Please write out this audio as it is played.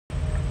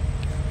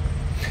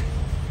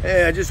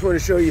Hey, I just want to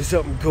show you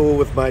something cool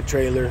with my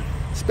trailer.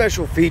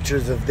 Special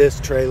features of this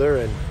trailer,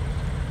 and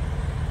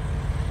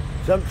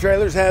some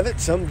trailers have it,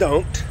 some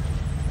don't.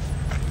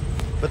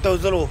 But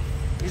these little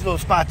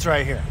spots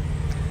right here,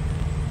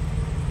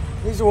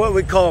 these are what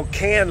we call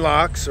can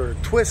locks or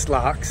twist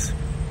locks.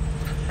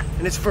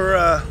 And it's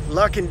for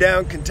locking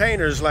down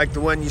containers like the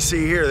one you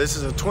see here. This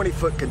is a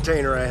 20-foot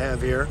container I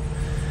have here.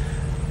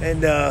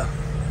 And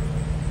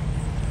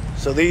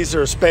so these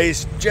are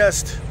spaced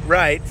just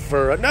right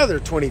for another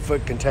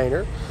 20-foot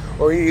container.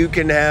 Or you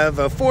can have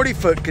a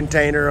 40-foot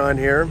container on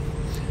here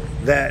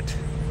that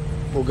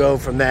will go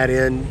from that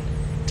end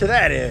to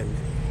that end.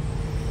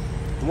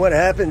 And what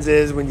happens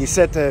is when you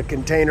set the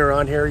container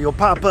on here, you'll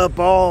pop up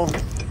all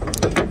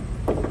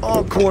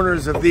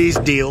corners of these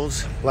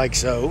deals like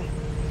so.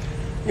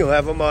 You'll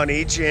have them on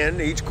each end,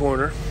 each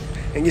corner,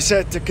 and you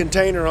set the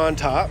container on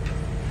top.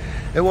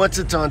 And once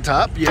it's on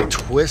top, you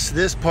twist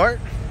this part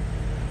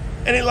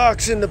and it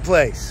locks into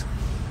place.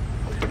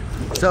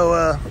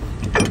 So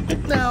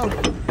now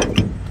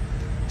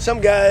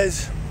some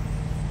guys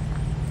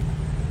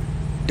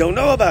don't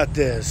know about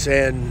this,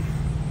 and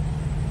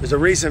there's a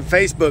recent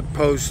Facebook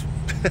post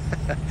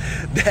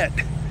that,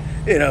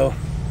 you know,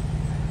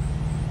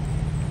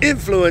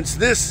 influenced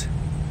this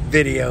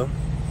video.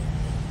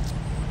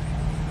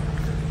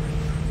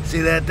 See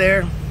that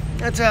there?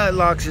 That's how it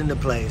locks into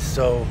place.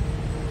 So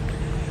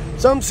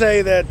some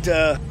say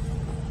that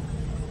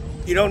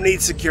you don't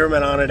need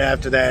securement on it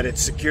after that.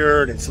 It's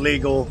secured, it's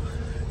legal,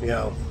 you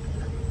know.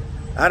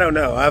 I don't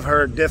know. I've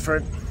heard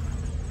different,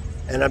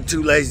 and I'm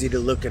too lazy to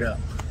look it up.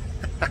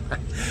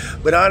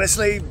 But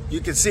honestly, you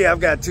can see I've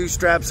got two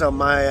straps on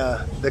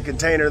my the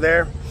container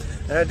there,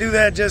 and I do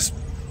that just,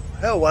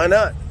 hell, why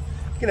not?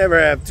 You can never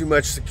have too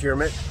much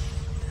securement.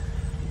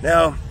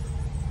 Now,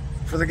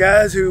 for the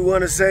guys who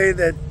want to say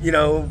that, you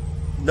know,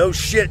 no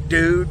shit,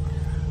 dude,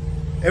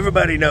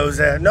 everybody knows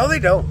that. No, they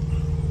don't.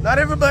 Not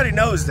everybody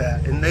knows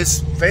that. And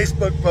this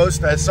Facebook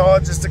post I saw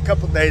just a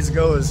couple days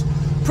ago is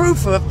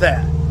proof of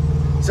that.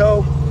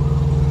 So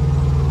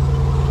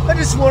I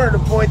just wanted to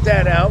point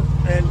that out,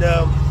 and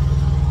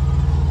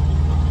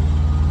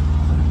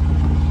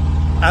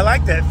I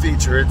like that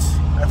feature.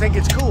 I think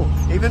it's cool,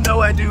 even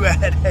though I do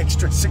add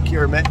extra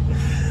securement.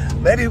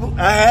 Maybe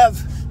I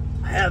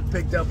have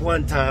picked up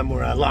one time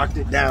where I locked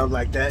it down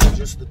like that,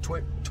 just the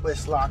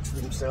twist locks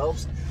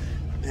themselves,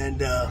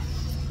 and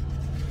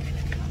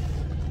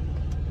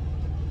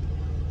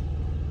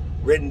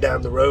ridden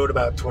down the road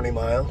about 20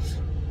 miles.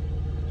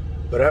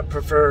 But I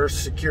prefer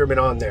securement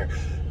on there.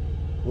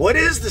 What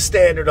is the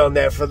standard on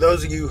that for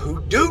those of you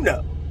who do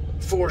know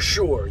for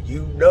sure?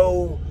 You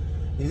know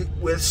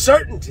with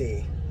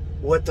certainty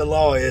what the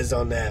law is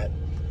on that.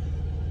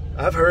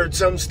 I've heard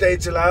some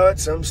states allow it,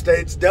 some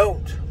states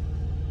don't.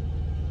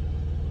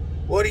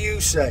 What do you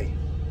say?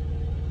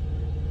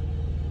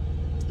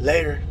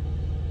 Later.